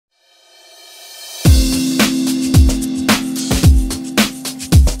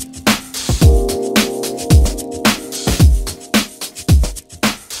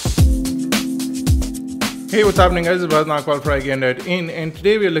Hey, what's happening guys? It's Bharat for iGyaan, and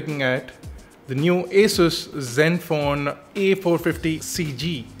today we are looking at the new Asus Zenfone A450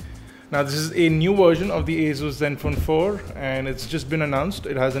 CG. Now this is a new version of the Asus Zenfone 4 and it's just been announced.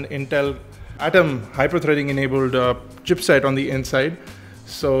 It has an Intel Atom hyper-threading enabled chipset on the inside.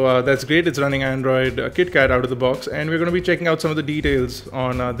 So that's great. It's running Android KitKat out of the box, and we're going to be checking out some of the details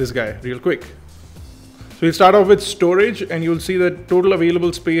on this guy real quick. So we'll start off with storage, and you'll see that total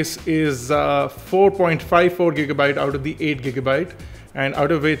available space is 4.54 gigabyte out of the 8 gigabyte, and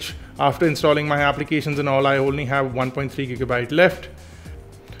out of which, after installing my applications and all, I only have 1.3 gigabyte left.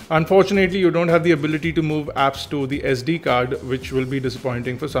 Unfortunately, you don't have the ability to move apps to the SD card, which will be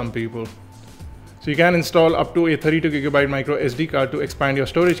disappointing for some people. So you can install up to a 32 gigabyte micro SD card to expand your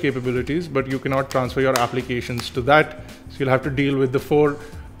storage capabilities, but you cannot transfer your applications to that. So you'll have to deal with the 4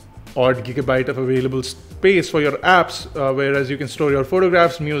 odd gigabyte of available space for your apps, whereas you can store your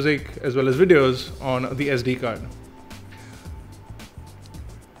photographs, music, as well as videos on the SD card.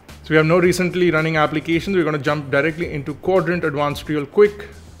 So we have no recently running applications. We're going to jump directly into Quadrant Advanced real quick.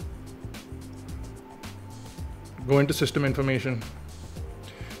 Go into system information.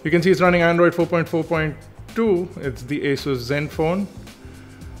 You can see it's running Android 4.4.2. It's the Asus Zenfone.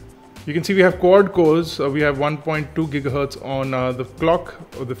 You can see we have quad cores. We have 1.2 gigahertz on the clock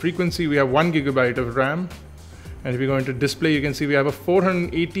or the frequency. We have 1 gigabyte of RAM. And if you go into display, you can see we have a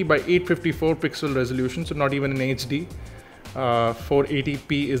 480 by 854 pixel resolution, so not even in HD.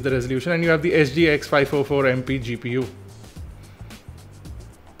 480p is the resolution, and you have the SGX 544MP GPU.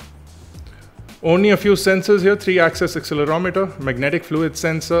 Only a few sensors here: 3-axis accelerometer, magnetic fluid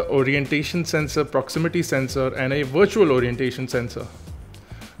sensor, orientation sensor, proximity sensor, and a virtual orientation sensor.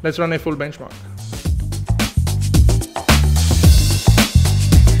 Let's run a full benchmark.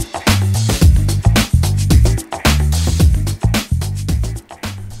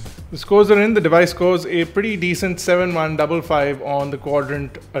 The scores are in. The device scores a pretty decent 7155 on the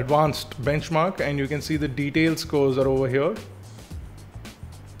Quadrant Advanced benchmark, and you can see the detailed scores are over here.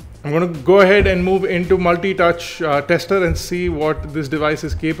 I'm going to go ahead and move into multi-touch tester and see what this device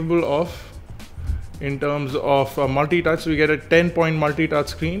is capable of. In terms of multi-touch, we get a 10-point multi-touch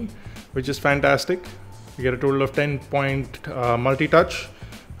screen, which is fantastic. We get a total of 10-point multi-touch,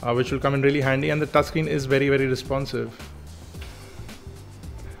 which will come in really handy, and the touchscreen is very, very responsive.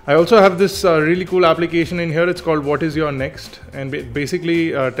 I also have this really cool application in here. It's called What Is Your Next, and it basically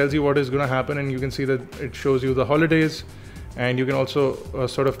tells you what is going to happen, and you can see that it shows you the holidays, and you can also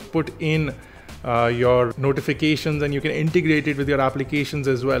sort of put in your notifications, and you can integrate it with your applications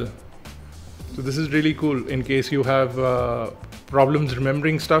as well. So this is really cool in case you have problems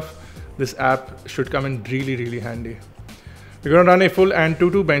remembering stuff. This app should come in really, really handy. We're going to run a full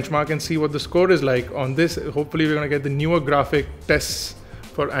AnTuTu benchmark and see what the score is like on this. Hopefully we're going to get the newer graphic tests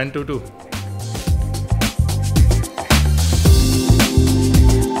for AnTuTu.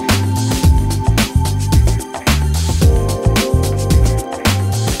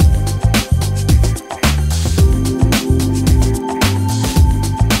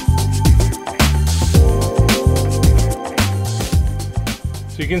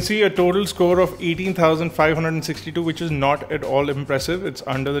 You can see a total score of 18,562, which is not at all impressive. It's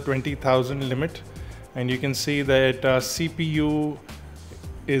under the 20,000 limit, and you can see that CPU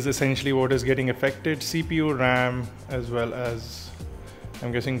is essentially what is getting affected. CPU, RAM, as well as,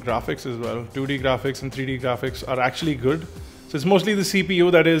 I'm guessing, graphics as well. 2D graphics and 3D graphics are actually good. So it's mostly the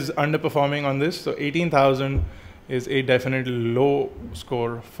CPU that is underperforming on this. So 18,000 is a definite low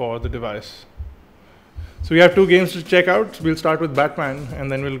score for the device. So we have 2 games to check out. We'll start with Batman,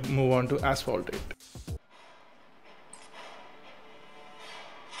 and then we'll move on to Asphalt 8.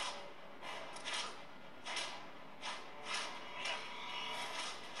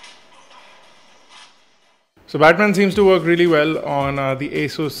 So Batman seems to work really well on the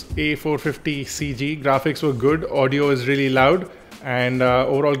Asus A450 CG. Graphics were good, audio is really loud, and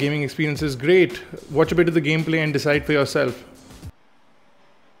overall gaming experience is great. Watch a bit of the gameplay and decide for yourself.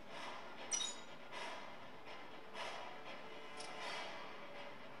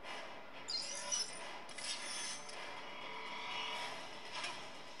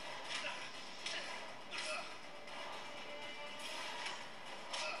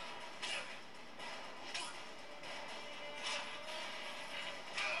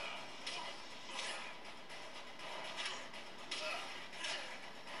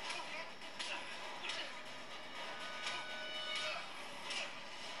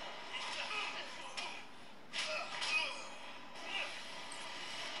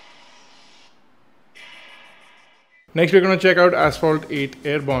 Next, we're going to check out Asphalt 8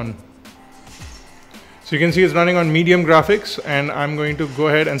 Airborne. So you can see it's running on medium graphics, and I'm going to go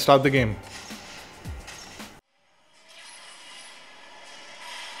ahead and start the game.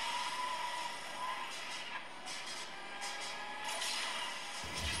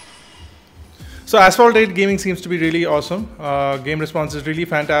 So Asphalt 8 gaming seems to be really awesome. Game response is really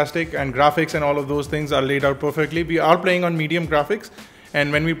fantastic, and graphics and all of those things are laid out perfectly. We are playing on medium graphics,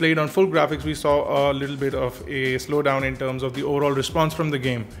 and when we played on full graphics, we saw a little bit of a slowdown in terms of the overall response from the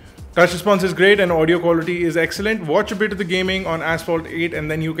game. Touch response is great and audio quality is excellent. Watch a bit of the gaming on Asphalt 8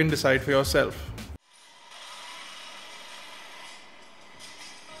 and then you can decide for yourself.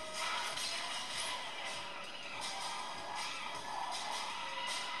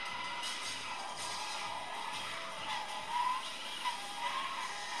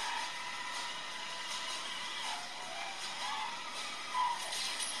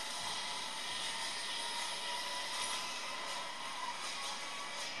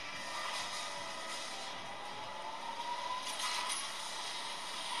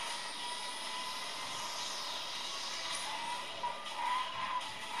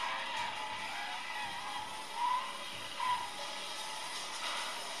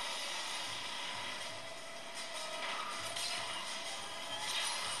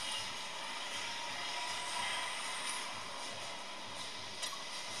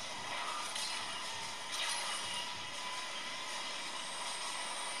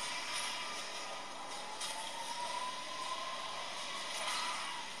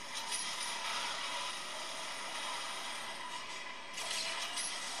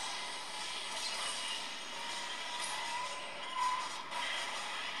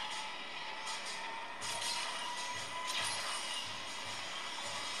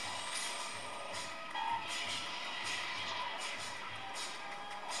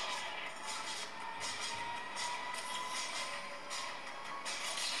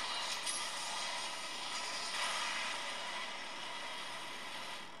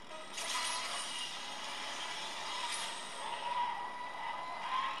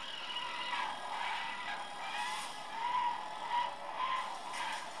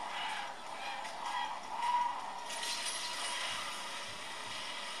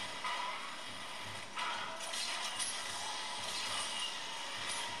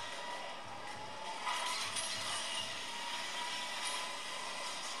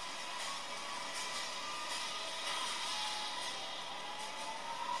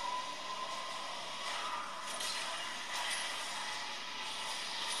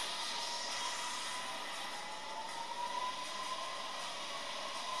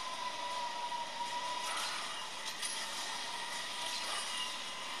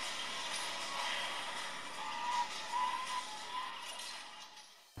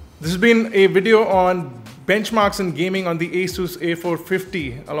 This has been a video on benchmarks in gaming on the Asus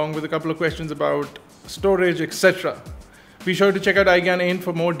A450, along with a couple of questions about storage, etc. Be sure to check out iGyaan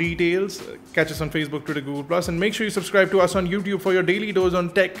for more details. Catch us on Facebook, Twitter, Google+, and make sure you subscribe to us on YouTube for your daily dose on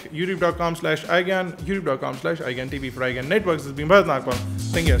tech. youtube.com/iGyaan, youtube.com/iGyaanTV for iGyaan Networks. This has been Bharat Nagpal.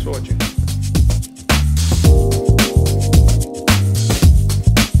 Thank you guys for watching.